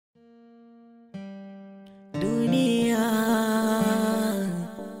Duniya,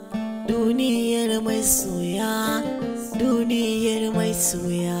 duniyar masoya, duniyar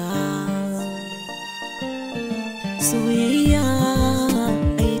masoya. Soyayya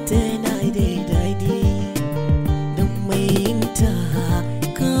ai tana da daɗi, don mai yinta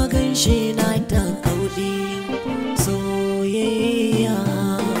ka gan shi na ta kauɗi. Soyayya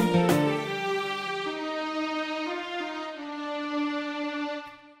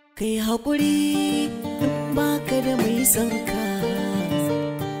kai haƙuri in baka da mai son ka,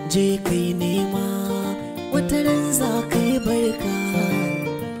 je kai nema wata ran za ka yi barka.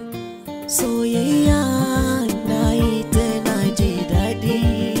 Soyayya na yi tana ji daɗi,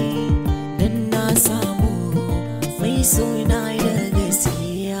 don na samu mai suna da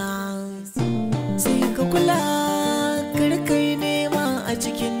gaskiya. Sai ka kula karkai nema a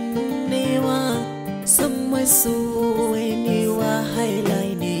cikin nema, san maso wani wahala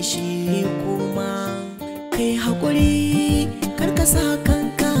ne shi kuma. Kai haƙuri karka sa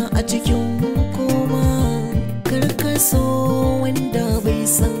kanka a cikin koma, karka so wanda bai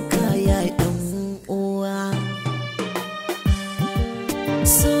san kaya ɗan uwa.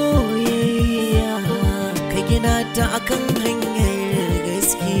 Soyayya ka gina ta akan hanyar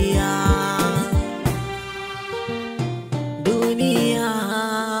gaskiya. Duniya,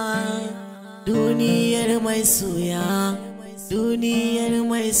 duniyar masoya, duniyar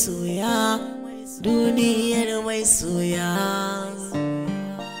masoya, duniyar masoya.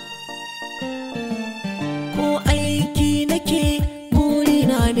 Ko aiki nake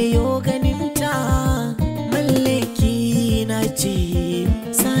burina da yo ganinta, mallaki na ce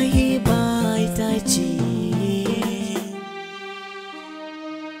sahiba ita ce.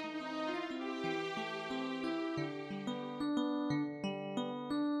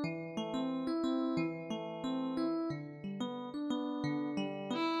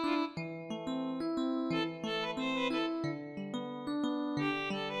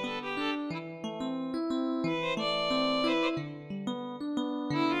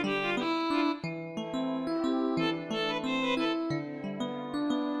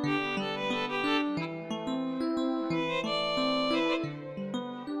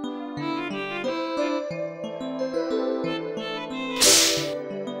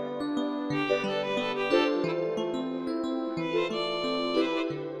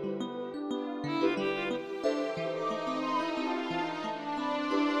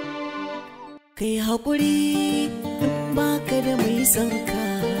 Kai haƙuri in baka da mai son ka,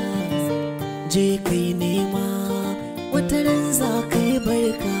 je kai nema wata ran za ka yi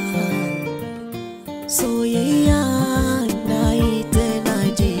barka. Soyayya na yi tana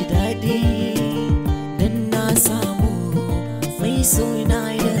ji daɗi, don na samu mai suna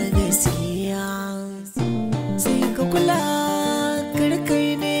da gaskiya. Sai ka kula karkai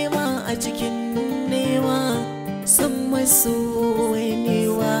nema a cikin nema, san maso wani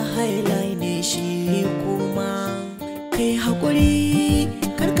wahala ne shi kuma. Kai haƙuri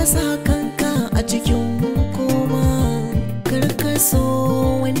karka sa kanka a cikin koma, karka so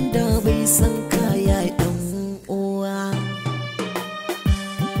wanda bai san kaya ɗan uwa.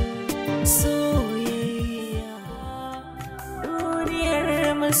 Soyayya, duniyar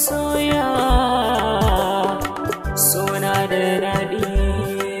masoya, suna da daɗi,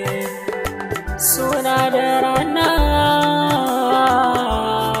 suna da rana.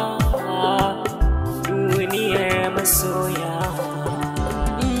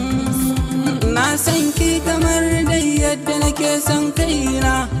 Na san ki kamar dai yadda nake son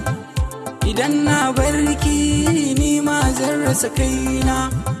kaina, idan na barki ni ma zan rasa kaina.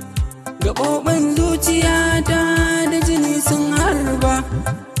 Gaɓoɓin zuciyata da jini sun harba,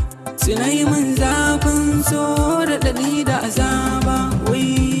 suna yi min zafin so da ɗaɗi da azaba.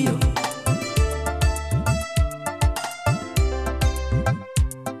 Wayyo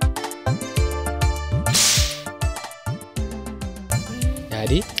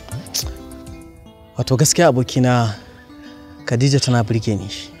Yadi? Wato gaskiya abokina Khadija tana burge ni.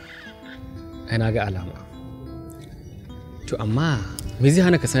 Ai na ga alama. To amma me zai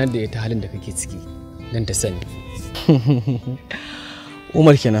hana ka sanar da ita halin da kake ciki dan ta sani?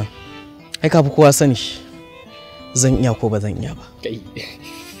 Umar kenan. Ai ka fi kowa sani. Zan iya ko ba zan iya ba. Kai.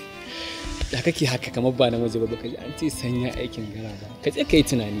 Da kake haka kamar ba namiji ba baka ji an ce sanya aikin gara ba. Ka je kai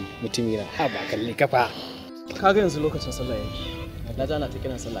tunani mutumina ha ba kalle kafa. Kaga yanzu lokacin sallah yake. Na jana ta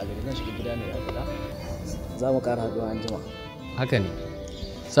kiran sallah a gari zan shiga gida ne a gida. Za mu ƙara haɗuwa anjima. Haka ne.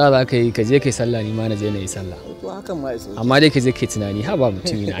 Sa za ka yi ka je kai sallah ni ma na je na yi sallah. To hakan ma iso. Amma dai ka je kai tunani ha ba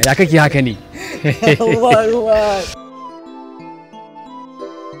mutumina. Ya kake haka ne? Ruwa.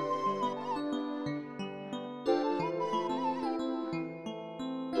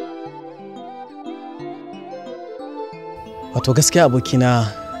 Wato gaskiya abokina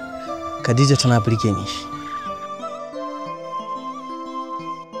Khadija tana burge ni.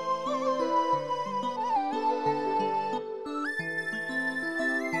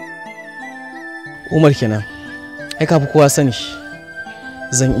 Umar kenan. Ai ka fi kowa sani.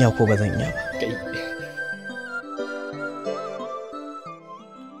 Zan iya ko ba zan iya ba.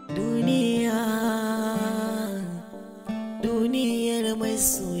 Duniyar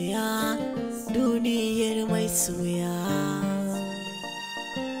masoya, duniyar masoya.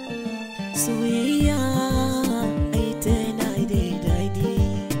 Soyayya ai tana da daɗi,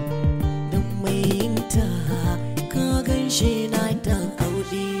 don mai yinta ka gan shi na dan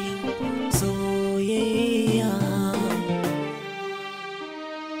aure. Soyayya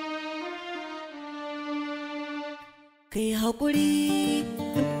kai haƙuri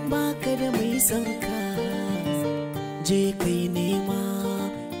in baka da mai son ka, je kai nema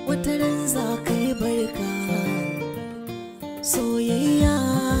wata ran za ka yi barka. Soyayya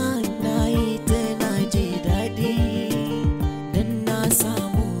na yi ta na ji daɗi, don na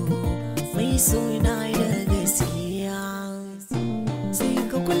samu mai suna da gaskiya. Sai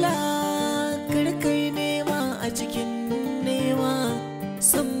ka kula karkai nema a cikin nema,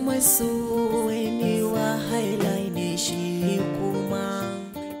 san maso wani wahala ne shi kuma.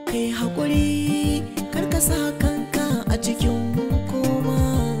 Kai haƙuri karka sa kanka a cikin koma,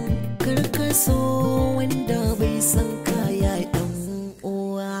 karka so wanda bai san kaya ɗan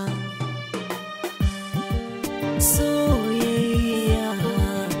uwa. Soyayya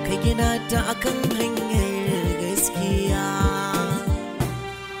ka gina ta akan hanyar gaskiya.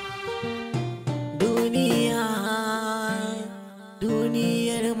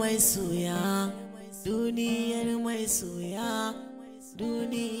 Duniyar masoya, duniyar masoya,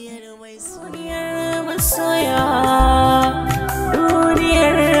 duniyar masoya,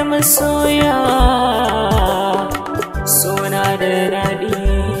 duniyar masoya. Suna da daɗi,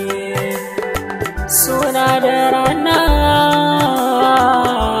 suna da rana.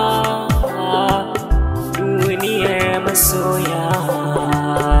 Duniyar masoya,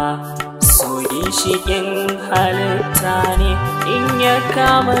 so ginshiƙin halitta ne, in ya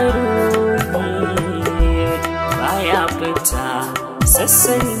kama ruhi baya fita.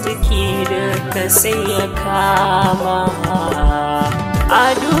 Sassan jiki da ka sai ya kama.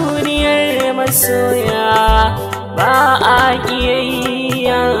 A duniyar masoya ba a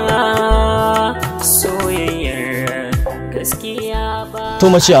ƙiyayya, soyayyar gaskiya ba. To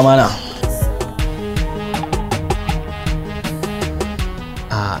mace amana.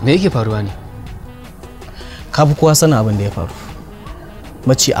 Me yake faruwa ne? Ka fi kowa sanin abin da ya faru.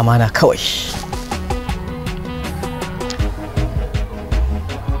 Mace amana kawai.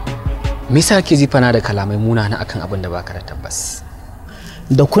 Me yasa kake jifana da kalamai munana akan abin da baka da tabbas?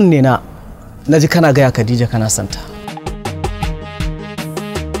 Da kunne na ji kana gaya Khadija kana santa.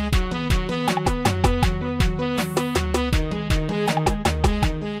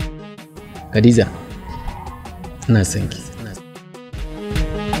 Khadija, ina son ki.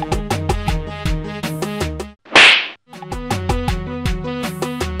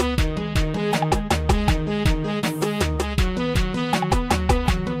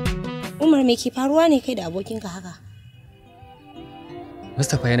 Me ke faruwa ne kai da abokinka haka?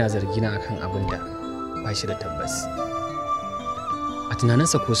 Mustapha yana zargina akan abin da ba shi da tabbas. A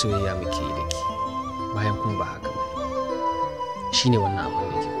tunaninsa ko soyayya muke yi da ke, bayan kuma ba haka ba. Shi ne wannan abin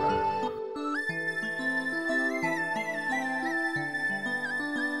da ke faru.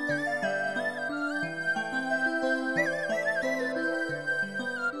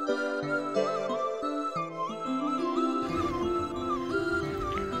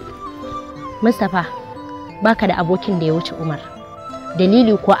 Mustapha, baka da abokin da ya wuce Umar.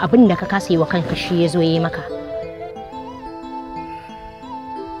 Dalili kuwa abin da ka kasa yi wa kanka shi ya zo ya yi maka.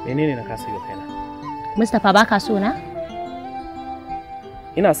 Menene na kasa yi wa kaina? Mustapha, baka so na?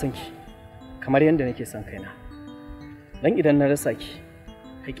 Ina son ki kamar yadda nake son kaina. Dan idan na rasa ki,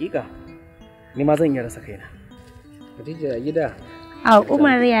 hakika ni ma zan iya rasa kaina. Khadija gida.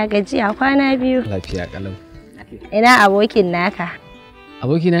 Umar ya gaji a kwana biyu. Lafiya kalau. Ina abokin naka?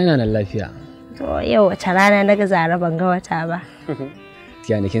 Abokina yana nan lafiya. To yau wace rana na ga zara ban ga wata ba.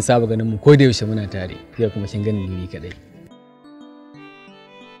 Kiya ne kin saba ganin mu ko da yaushe muna tare. Fiye kuma kin ganin ni kadai.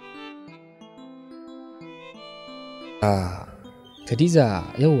 Khadija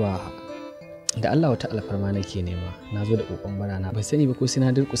yauwa da Allah wata alfarma nake nema. Na zo da kokon barana. Bai sani ba ko sai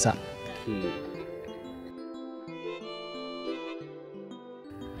na durkusa.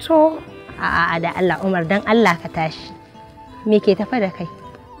 To da Allah Umar dan Allah ka tashi. Me ke tafa da kai?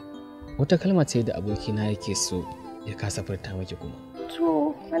 Wata kalma ce da abokina yake so ya kasa furta miki kuma.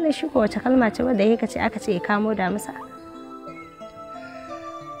 To, wannan shi ko wace kalma ce wadda yake ce aka ce ya kamo da masa?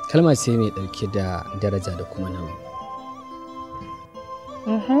 kalma ce mai ɗauke da daraja da kuma nauyi.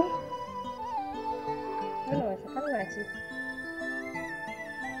 Kalma ce.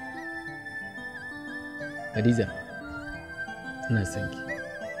 Hadiza, ina son ki.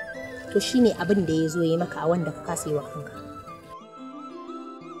 To shine abin da ya zo yi maka a wanda ka kasa yi wa kanka.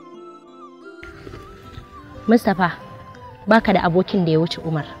 Mustapha, baka da abokin da ya wuce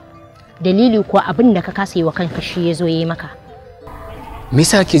Umar. Dalili kuwa abin da ka kasa yi wa kanka shi ya zo yi maka. Me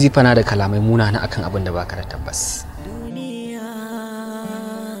yasa kake jifana da kalamai munana akan abin da baka da tabbas?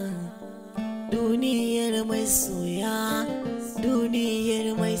 Duniyar masoya,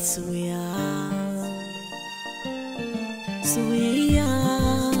 duniyar masoya. Soyayya